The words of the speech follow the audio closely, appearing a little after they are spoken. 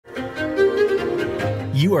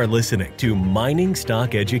You are listening to Mining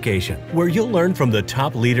Stock Education, where you'll learn from the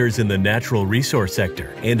top leaders in the natural resource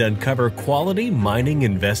sector and uncover quality mining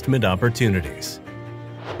investment opportunities.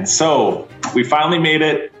 So we finally made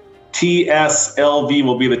it. TSLV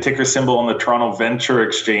will be the ticker symbol on the Toronto Venture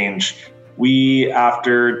Exchange.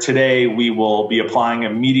 After today, we will be applying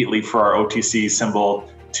immediately for our OTC symbol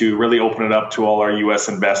to really open it up to all our US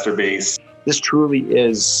investor base. This truly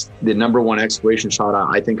is the #1 exploration shot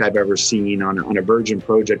I think I've ever seen on a virgin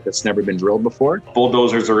project that's never been drilled before.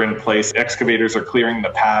 Bulldozers are in place, excavators are clearing the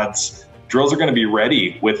pads. Drills are going to be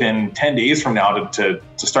ready within 10 days from now to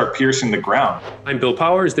start piercing the ground. I'm Bill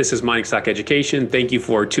Powers. This is Mining Stock Education. Thank you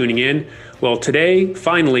for tuning in. Well, today,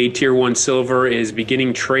 finally, Tier 1 Silver is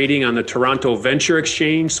beginning trading on the Toronto Venture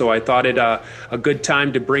Exchange. So I thought it a good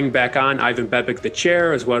time to bring back on Ivan Bebek, the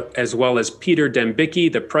chair, as well as Peter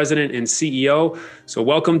Dembicki, the president and CEO. So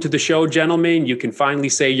welcome to the show, gentlemen. You can finally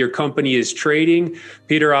say your company is trading.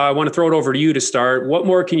 Peter, I want to throw it over to you to start. What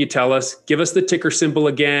more can you tell us? Give us the ticker symbol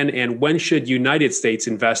again, and when should United States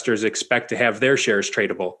investors expect to have their shares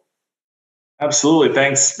tradable? Absolutely.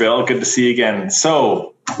 Thanks, Bill. Good to see you again.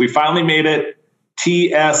 So we finally made it.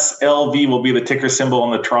 TSLV will be the ticker symbol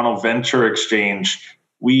on the Toronto Venture Exchange.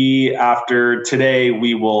 After today,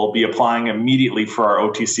 we will be applying immediately for our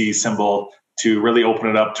OTC symbol to really open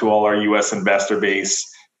it up to all our US investor base.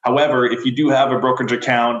 However, if you do have a brokerage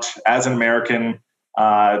account as an American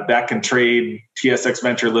that can trade TSX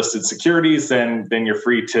Venture listed securities, then you're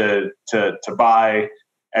free to buy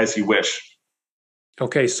as you wish.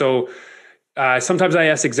 Okay, so sometimes I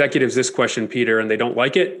ask executives this question, Peter, and they don't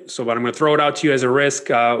like it. So, but I'm going to throw it out to you as a risk.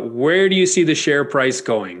 Where do you see the share price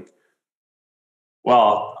going?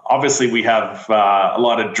 Well, obviously we have a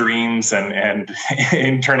lot of dreams and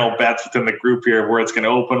internal bets within the group here, where it's going to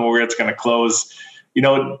open, where it's going to close. You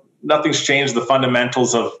know, nothing's changed the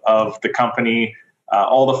fundamentals of the company.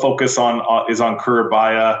 All the focus is on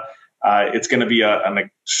Curabaya. It's going to be an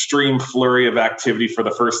extreme flurry of activity for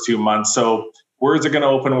the first 2 months. So where is it going to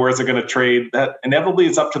open? Where is it going to trade? That inevitably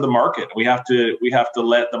is up to the market. We have to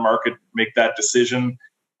let the market make that decision.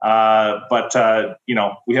 But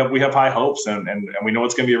we have high hopes, and we know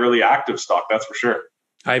it's going to be a really active stock. That's for sure.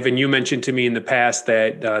 Ivan, you mentioned to me in the past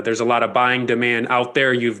that there's a lot of buying demand out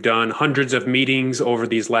there. You've done hundreds of meetings over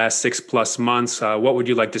these last 6+ months. What would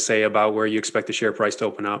you like to say about where you expect the share price to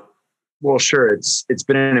open up? Well, sure. It's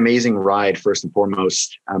been an amazing ride, first and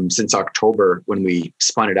foremost, since October when we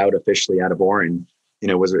spun it out officially out of Auryn.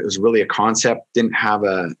 It was really a concept, didn't have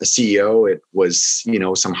a CEO. It was,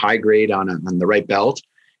 some high grade on the right belt.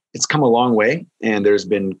 It's come a long way, and there's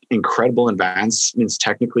been incredible advancements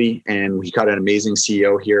technically. And we got an amazing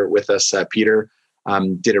CEO here with us, Peter.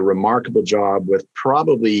 Did a remarkable job with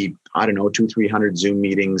probably, 200-300 Zoom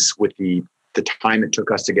meetings with the time it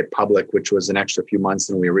took us to get public, which was an extra few months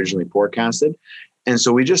than we originally forecasted. And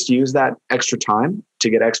so we just used that extra time to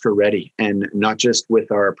get extra ready, and not just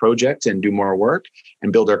with our project and do more work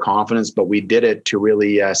and build our confidence, but we did it to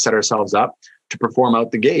really set ourselves up to perform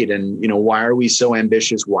out the gate. And, why are we so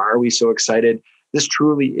ambitious? Why are we so excited? This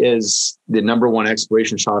truly is the #1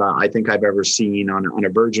 exploration shot I think I've ever seen on a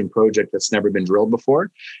virgin project that's never been drilled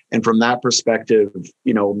before. And from that perspective,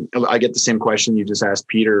 I get the same question you just asked,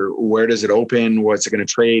 Peter. Where does it open? What's it going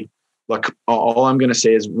to trade? Look, all I'm going to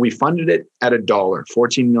say is we funded it at $1.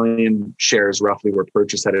 14 million shares roughly were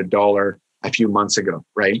purchased at $1 a few months ago,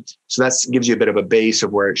 right? So that gives you a bit of a base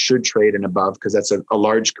of where it should trade and above, because that's a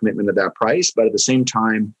large commitment at that price. But at the same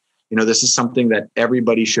time, this is something that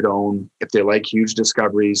everybody should own if they like huge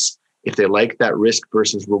discoveries, if they like that risk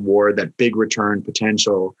versus reward, that big return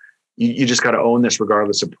potential. You just got to own this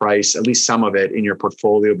regardless of price, at least some of it in your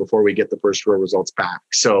portfolio before we get the first row results back.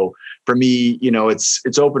 So for me,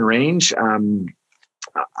 it's open range. I'm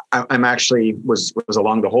actually was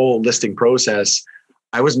along the whole listing process.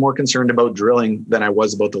 I was more concerned about drilling than I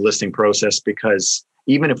was about the listing process, because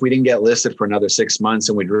even if we didn't get listed for another 6 months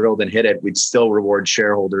and we drilled and hit it, we'd still reward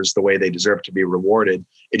shareholders the way they deserve to be rewarded.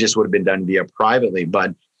 It just would have been done via privately.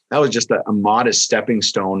 But that was just a modest stepping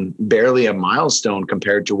stone, barely a milestone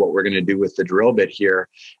compared to what we're going to do with the drill bit here.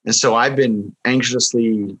 And so I've been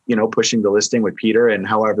anxiously, pushing the listing with Peter and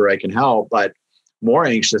however I can help, but more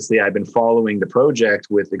anxiously, I've been following the project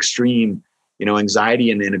with extreme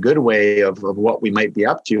anxiety and in a good way of what we might be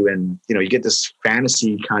up to. And, you get this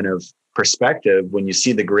fantasy kind of perspective when you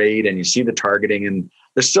see the grade and you see the targeting, and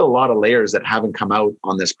there's still a lot of layers that haven't come out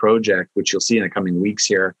on this project, which you'll see in the coming weeks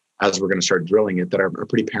here as we're going to start drilling it, that are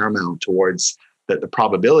pretty paramount towards the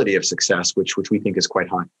probability of success, which we think is quite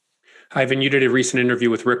high. Ivan, you did a recent interview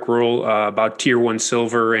with Rick Rule about Tier 1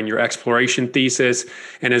 silver and your exploration thesis.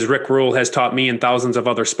 And as Rick Rule has taught me and thousands of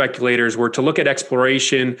other speculators, we're to look at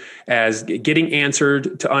exploration as getting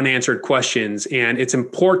answered to unanswered questions. And it's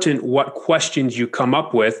important what questions you come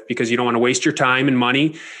up with, because you don't want to waste your time and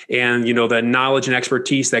money and, the knowledge and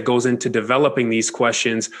expertise that goes into developing these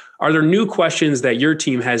questions. Are there new questions that your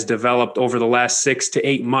team has developed over the last 6 to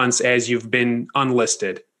 8 months as you've been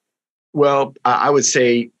unlisted? Well, I would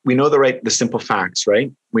say we know the simple facts,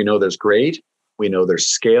 right? We know there's grade, we know there's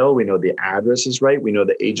scale, we know the address is right, we know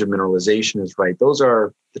the age of mineralization is right. Those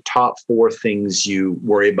are the top 4 things you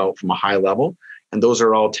worry about from a high level. And those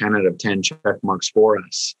are all 10 out of 10 check marks for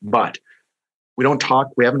us. But we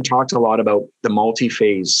haven't talked a lot about the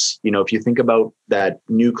multi-phase. If you think about that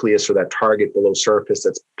nucleus or that target below surface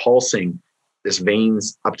that's pulsing this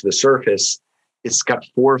veins up to the surface, it's got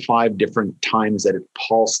 4 or 5 different times that it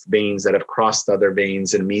pulsed veins that have crossed other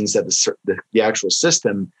veins, and it means that the actual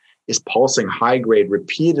system is pulsing high grade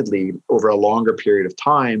repeatedly over a longer period of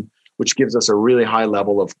time, which gives us a really high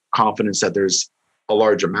level of confidence that there's a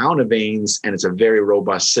large amount of veins and it's a very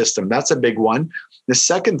robust system. That's a big one. The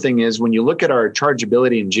second thing is, when you look at our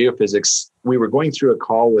chargeability in geophysics, we were going through a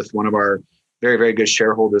call with one of our very, very good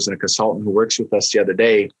shareholders and a consultant who works with us the other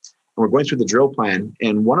day. And we're going through the drill plan,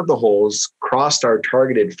 and one of the holes crossed our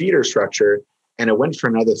targeted feeder structure, and it went for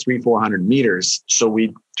another 300-400 meters. So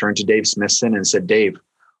we turned to Dave Smithson and said, Dave,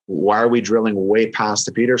 why are we drilling way past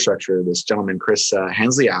the feeder structure? This gentleman, Chris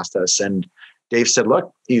Hensley, asked us. And Dave said,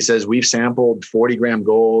 look, he says, we've sampled 40 gram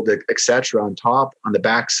gold, et cetera, on the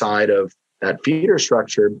backside of that feeder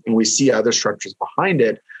structure, and we see other structures behind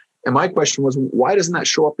it. And my question was, why doesn't that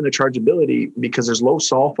show up in the chargeability? Because there's low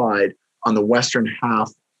sulfide on the western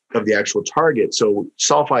half of the actual target. So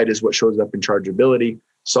sulfide is what shows up in chargeability.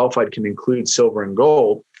 Sulfide can include silver and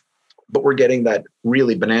gold, but we're getting that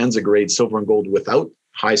really bonanza grade silver and gold without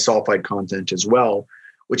high sulfide content as well,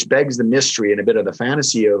 which begs the mystery and a bit of the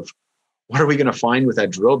fantasy of, what are we going to find with that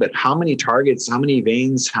drill bit? How many targets, how many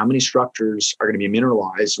veins, how many structures are going to be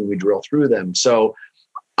mineralized when we drill through them? So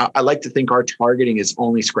I like to think our targeting is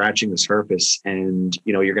only scratching the surface, and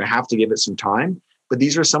you're going to have to give it some time. But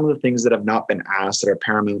these are some of the things that have not been asked that are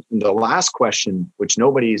paramount. And the last question, which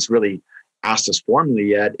nobody's really asked us formally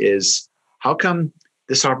yet, is how come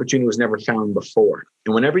this opportunity was never found before?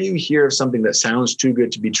 And whenever you hear of something that sounds too good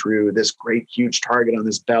to be true, this great, huge target on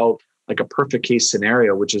this belt, like a perfect case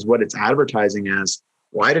scenario, which is what it's advertising as,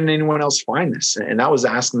 why didn't anyone else find this? And that was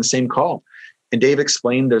asked in the same call. And Dave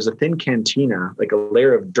explained there's a thin cantina, like a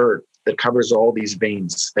layer of dirt that covers all these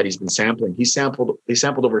veins that he's been sampling. He sampled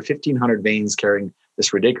over 1,500 veins carrying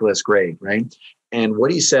this ridiculous grade, right? And what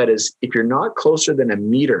he said is, if you're not closer than a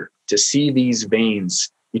meter to see these veins,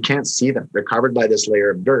 you can't see them. They're covered by this layer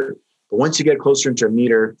of dirt. But once you get closer into a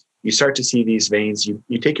meter, you start to see these veins.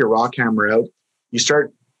 You take your rock hammer out, you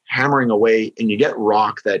start hammering away, and you get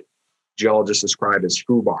rock that geologists describe as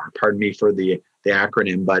FUBAR, pardon me for the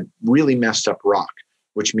acronym, but really messed up rock,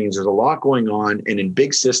 which means there's a lot going on. And in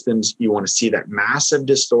big systems, you want to see that massive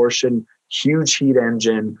distortion, huge heat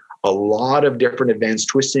engine, a lot of different events,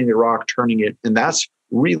 twisting the rock, turning it. And that's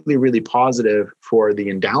really, really positive for the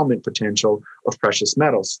endowment potential of precious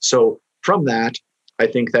metals. So from that, I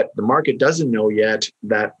think that the market doesn't know yet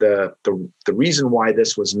that the reason why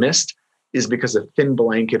this was missed is because a thin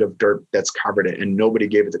blanket of dirt that's covered it, and nobody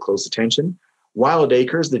gave it the close attention. Wild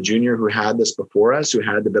Acres, the junior who had this before us, who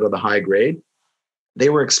had the bit of the high grade, they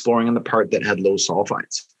were exploring on the part that had low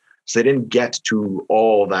sulfides. So they didn't get to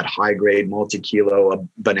all that high grade, multi-kilo,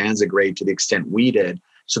 bonanza grade to the extent we did.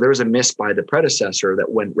 So there was a miss by the predecessor that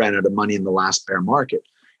ran out of money in the last bear market.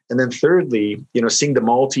 And then thirdly, seeing the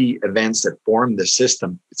multi-events that form the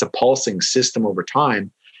system, it's a pulsing system over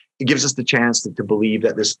time. It gives us the chance to believe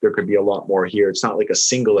that there could be a lot more here. It's not like a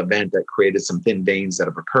single event that created some thin veins that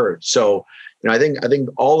have occurred. So, I think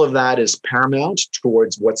all of that is paramount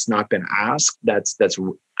towards what's not been asked. That's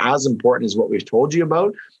as important as what we've told you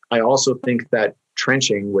about. I also think that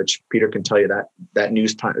trenching, which Peter can tell you that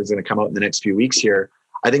news is going to come out in the next few weeks here.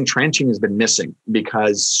 I think trenching has been missing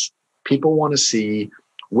because people want to see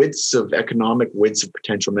economic widths of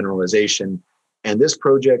potential mineralization. And this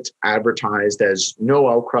project advertised as no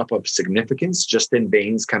outcrop of significance, just in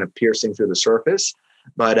veins kind of piercing through the surface.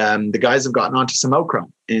 But the guys have gotten onto some outcrop.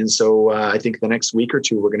 And so I think the next week or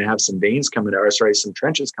two, we're going to have some veins coming out, some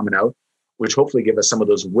trenches coming out, which hopefully give us some of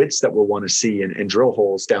those widths that we'll want to see and drill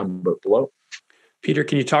holes down below. Peter,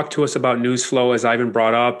 can you talk to us about news flow, as Ivan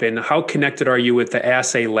brought up, and how connected are you with the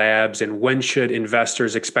assay labs, and when should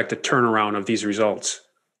investors expect a turnaround of these results?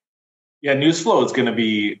 Yeah, news flow is going to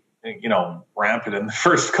be rampant in the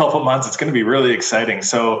first couple of months. It's going to be really exciting.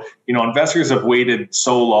 So, investors have waited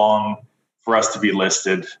so long for us to be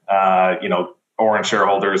listed, Auryn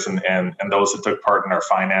shareholders and those that took part in our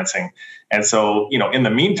financing. And so, in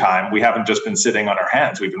the meantime, we haven't just been sitting on our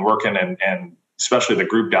hands. We've been working and especially the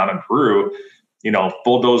group down in Peru,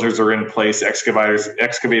 bulldozers are in place,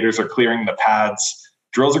 excavators are clearing the pads.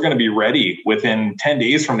 Drills are going to be ready within 10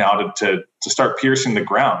 days from now to start piercing the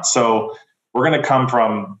ground. So we're going to come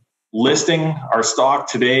from listing our stock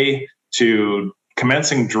today to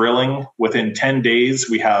commencing drilling within 10 days.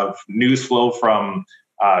 We have news flow from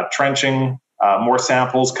trenching, more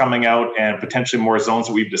samples coming out, and potentially more zones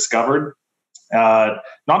that we've discovered.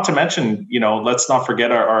 Not to mention, let's not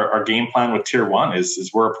forget our game plan with Tier 1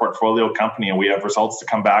 is we're a portfolio company, and we have results to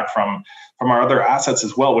come back from our other assets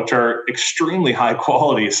as well, which are extremely high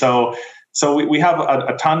quality. So we have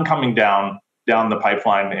a ton coming down the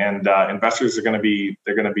pipeline, and investors are going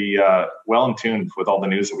to be well in tune with all the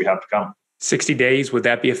news that we have to come. 60 days, would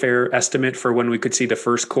that be a fair estimate for when we could see the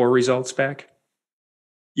first core results back?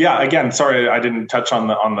 Yeah, again, sorry, I didn't touch on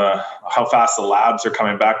the how fast the labs are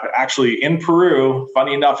coming back, but actually in Peru,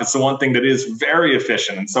 funny enough, it's the one thing that is very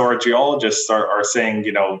efficient. And so our geologists are saying,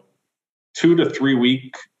 2 to 3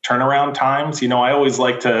 week turnaround times. I always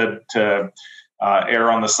like to err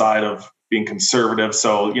on the side of being conservative.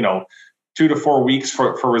 So, 2 to 4 weeks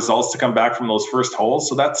for results to come back from those first holes.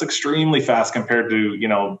 So that's extremely fast compared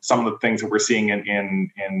to, some of the things that we're seeing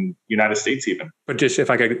in United States even. But just if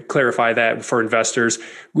I could clarify that for investors,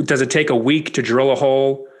 does it take a week to drill a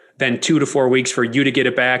hole, then 2 to 4 weeks for you to get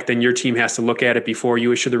it back, then your team has to look at it before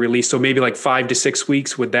you issue the release? So maybe like 5 to 6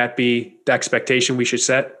 weeks, would that be the expectation we should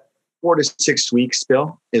set? 4 to 6 weeks,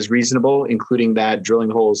 Bill, is reasonable, including that drilling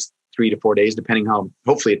holes 3 to 4 days, depending how,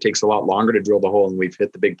 hopefully it takes a lot longer to drill the hole and we've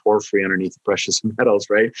hit the big porphyry underneath the precious metals,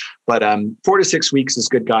 right? But 4 to 6 weeks is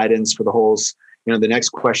good guidance for the holes. The next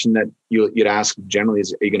question that you'd ask generally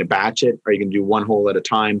is, are you going to batch it? Are you going to do one hole at a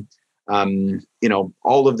time?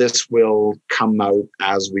 All of this will come out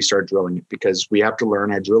as we start drilling it, because we have to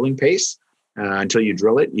learn our drilling pace. Until you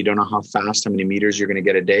drill it, you don't know how fast, how many meters you're going to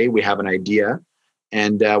get a day. We have an idea.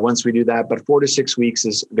 And once we do that, but 4 to 6 weeks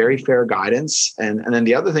is very fair guidance. And then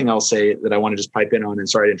the other thing I'll say that I want to just pipe in on, and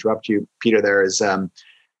sorry to interrupt you, Peter, there is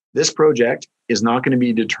this project is not going to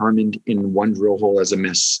be determined in one drill hole as a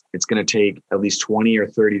miss. It's going to take at least 20 or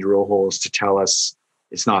 30 drill holes to tell us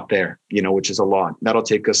it's not there, which is a lot. That'll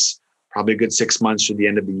take us probably a good 6 months to the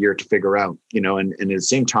end of the year to figure out, and at the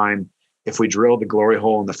same time, if we drill the glory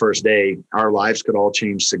hole on the first day, our lives could all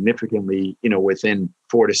change significantly, within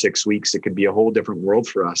 4 to 6 weeks. It could be a whole different world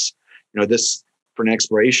for us. This, for an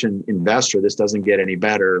exploration investor, this doesn't get any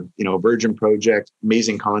better. Virgin project,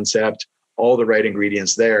 amazing concept, all the right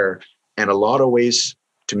ingredients there, and a lot of ways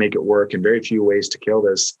to make it work and very few ways to kill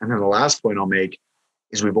this. And then the last point I'll make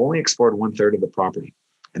is we've only explored 1/3 of the property.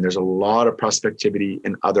 And there's a lot of prospectivity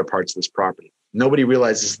in other parts of this property. Nobody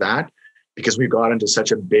realizes that, because we've got into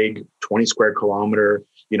such a big 20 square kilometer,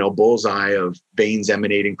 bullseye of veins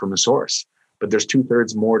emanating from a source. But there's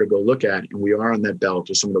 2/3 more to go look at. And we are on that belt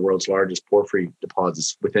of some of the world's largest porphyry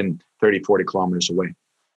deposits within 30, 40 kilometers away.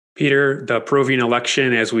 Peter, the Peruvian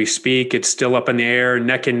election, as we speak, it's still up in the air,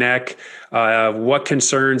 neck and neck. What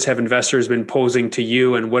concerns have investors been posing to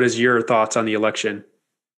you, and what is your thoughts on the election?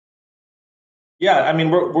 Yeah, I mean,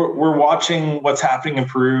 we're watching what's happening in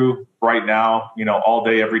Peru right now. All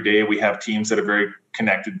day, every day, we have teams that are very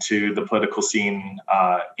connected to the political scene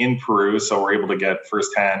in Peru, so we're able to get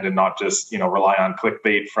firsthand and not just rely on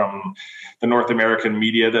clickbait from the North American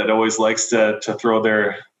media that always likes to throw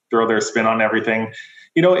their spin on everything.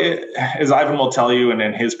 As Ivan will tell you, and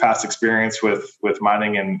in his past experience with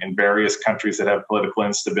mining in various countries that have political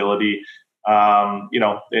instability.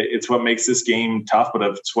 It's what makes this game tough, but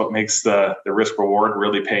it's what makes the risk reward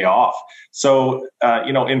really pay off. So,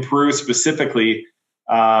 in Peru specifically,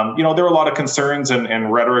 there are a lot of concerns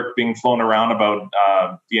and rhetoric being flown around about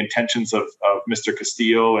the intentions of Mr.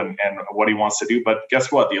 Castillo and what he wants to do. But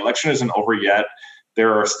guess what? The election isn't over yet.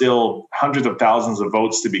 There are still hundreds of thousands of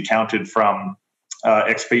votes to be counted from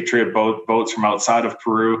expatriate votes from outside of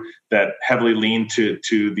Peru that heavily lean to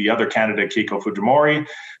the other candidate, Keiko Fujimori.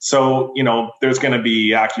 So, there's going to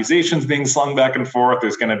be accusations being slung back and forth.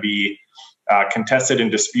 There's going to be contested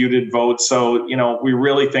and disputed votes. So, we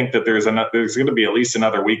really think that there's going to be at least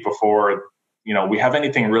another week before, we have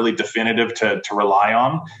anything really definitive to rely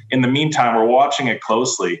on. In the meantime, we're watching it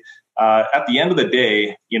closely. At the end of the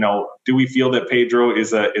day, do we feel that Pedro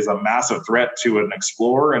is a massive threat to an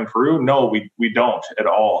explorer in Peru? No, we don't at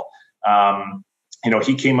all.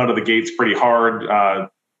 He came out of the gates pretty hard.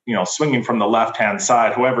 swinging from the left-hand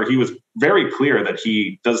side. However, he was very clear that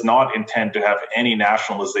he does not intend to have any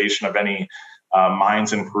nationalization of any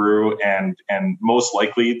mines in Peru, and most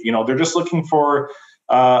likely, they're just looking for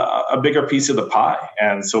a bigger piece of the pie.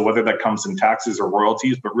 And so whether that comes in taxes or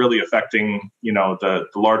royalties, but really affecting, the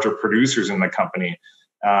larger producers in the company.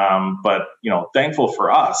 But thankful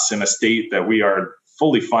for us in a state that we are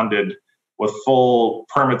fully funded with full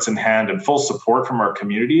permits in hand and full support from our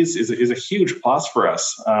communities is a huge plus for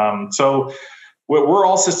us. So we're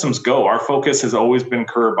all systems go. Our focus has always been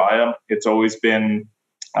Curabaya. It's always been,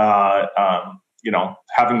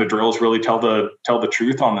 having the drills really tell the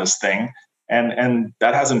truth on this thing. And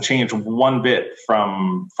that hasn't changed one bit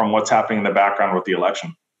from what's happening in the background with the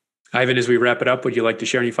election. Ivan, as we wrap it up, would you like to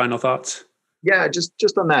share any final thoughts? Yeah,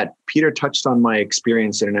 just on that. Peter touched on my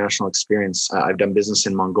experience, international experience. I've done business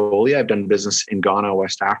in Mongolia. I've done business in Ghana,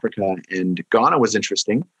 West Africa. And Ghana was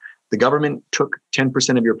interesting. The government took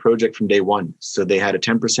 10% of your project from day one. So they had a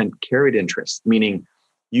 10% carried interest, meaning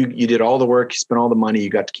you did all the work, you spent all the money, you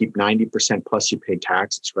got to keep 90% plus you paid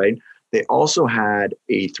taxes, right? They also had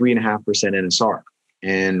a 3.5% NSR.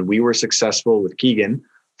 And we were successful with Keegan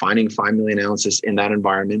finding 5 million ounces in that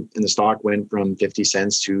environment. And the stock went from 50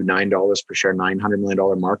 cents to $9 per share, $900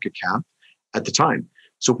 million market cap at the time.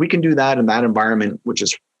 So if we can do that in that environment, which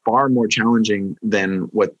is far more challenging than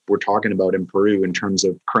what we're talking about in Peru in terms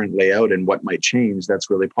of current layout and what might change, that's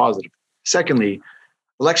really positive. Secondly,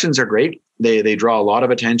 elections are great. They draw a lot of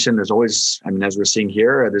attention. There's always, as we're seeing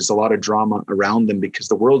here, there's a lot of drama around them because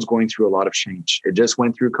the world's going through a lot of change. It just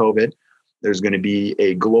went through COVID. There's going to be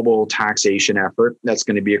a global taxation effort that's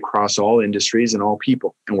going to be across all industries and all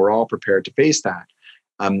people, and we're all prepared to face that.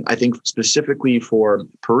 I think specifically for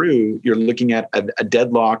Peru, you're looking at a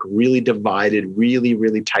deadlock, really divided, really,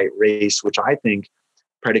 really tight race, which I think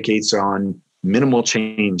predicates on minimal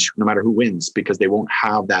change no matter who wins, because they won't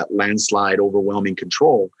have that landslide, overwhelming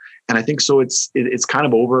control. And I think so it's kind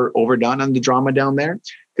of overdone on the drama down there.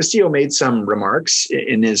 Castillo made some remarks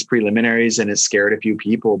in his preliminaries and it scared a few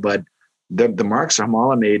people, but the marks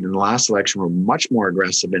Hamala made in the last election were much more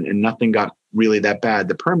aggressive and nothing got really that bad.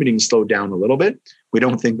 The permitting slowed down a little bit. We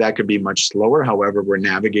don't think that could be much slower. However, we're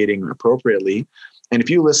navigating appropriately. And if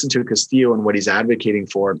you listen to Castillo and what he's advocating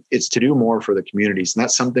for, it's to do more for the communities. And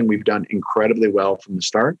that's something we've done incredibly well from the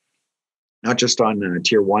start, not just on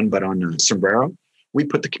tier one, but on Sombrero. We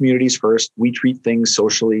put the communities first. We treat things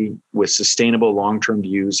socially with sustainable long-term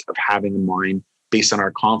views of having a mine based on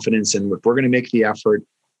our confidence. And if we're going to make the effort,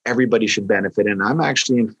 everybody should benefit. And I'm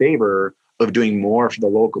actually in favor of doing more for the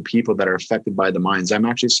local people that are affected by the mines. I'm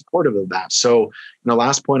actually supportive of that. So the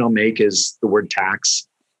last point I'll make is the word tax.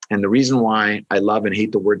 And the reason why I love and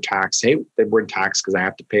hate the word tax, hate the word tax because I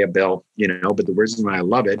have to pay a bill, but the reason why I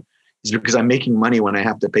love it is because I'm making money when I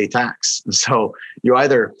have to pay tax. And so you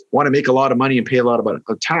either want to make a lot of money and pay a lot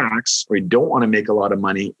of tax, or you don't want to make a lot of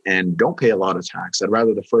money and don't pay a lot of tax. I'd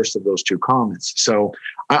rather the first of those two comments. So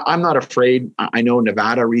I'm not afraid. I know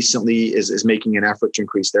Nevada recently is making an effort to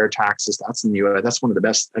increase their taxes. That's in the US. That's one of the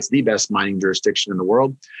best. That's the best mining jurisdiction in the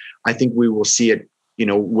world. I think we will see it,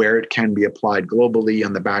 where it can be applied globally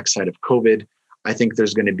on the backside of COVID. I think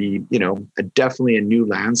there's going to be, definitely a new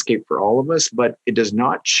landscape for all of us, but it does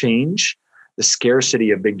not change the scarcity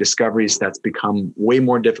of big discoveries that's become way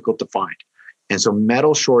more difficult to find. And so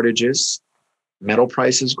metal shortages, metal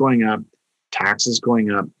prices going up, taxes going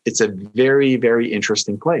up, it's a very, very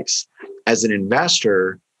interesting place. As an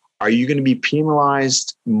investor, are you going to be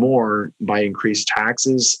penalized more by increased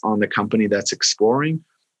taxes on the company that's exploring?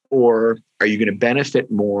 Or are you going to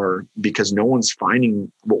benefit more because no one's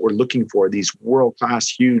finding what we're looking for, these world-class,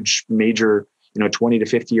 huge, major, 20 to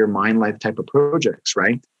 50-year mine life type of projects,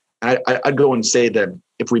 right? I'd go and say that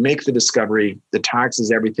if we make the discovery, the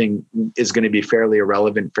taxes, everything is going to be fairly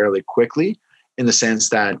irrelevant fairly quickly, in the sense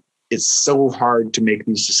that it's so hard to make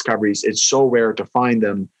these discoveries. It's so rare to find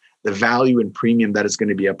them. The value and premium that is going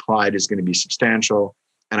to be applied is going to be substantial.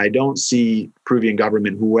 And I don't see Peruvian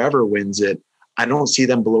government, whoever wins it, I don't see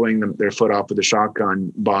them blowing their foot off with a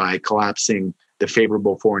shotgun by collapsing the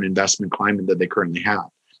favorable foreign investment climate that they currently have.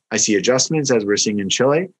 I see adjustments as we're seeing in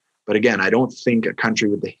Chile. But again, I don't think a country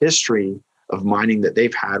with the history of mining that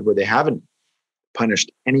they've had, where they haven't punished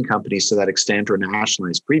any companies to that extent or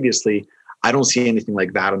nationalized previously, I don't see anything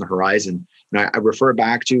like that on the horizon. I refer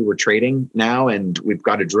back to, we're trading now and we've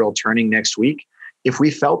got a drill turning next week. If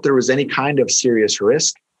we felt there was any kind of serious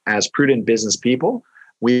risk as prudent business people,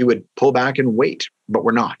 we would pull back and wait, but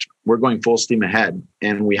we're not. We're going full steam ahead,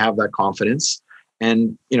 and we have that confidence.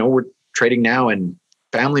 And, we're trading now, and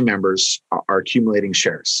family members are accumulating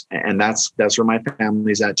shares. And that's where my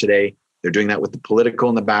family's at today. They're doing that with the political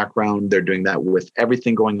in the background. They're doing that with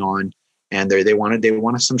everything going on. And they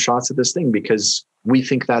wanted some shots at this thing because we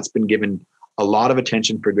think that's been given a lot of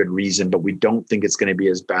attention for good reason, but we don't think it's going to be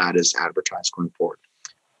as bad as advertised going forward.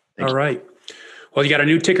 All right. Well, you got a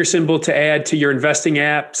new ticker symbol to add to your investing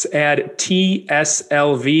apps. Add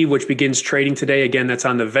TSLV, which begins trading today. Again, that's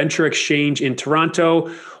on the Venture Exchange in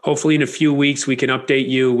Toronto. Hopefully in a few weeks, we can update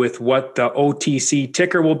you with what the OTC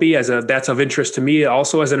ticker will be, that's of interest to me.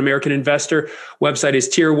 Also, as an American investor, website is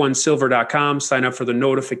tier1silver.com. Sign up for the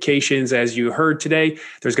notifications. As you heard today,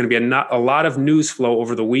 there's going to be a lot of news flow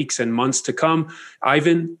over the weeks and months to come.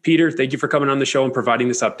 Ivan, Peter, thank you for coming on the show and providing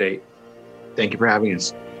this update. Thank you for having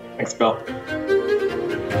us. Thanks, Bill.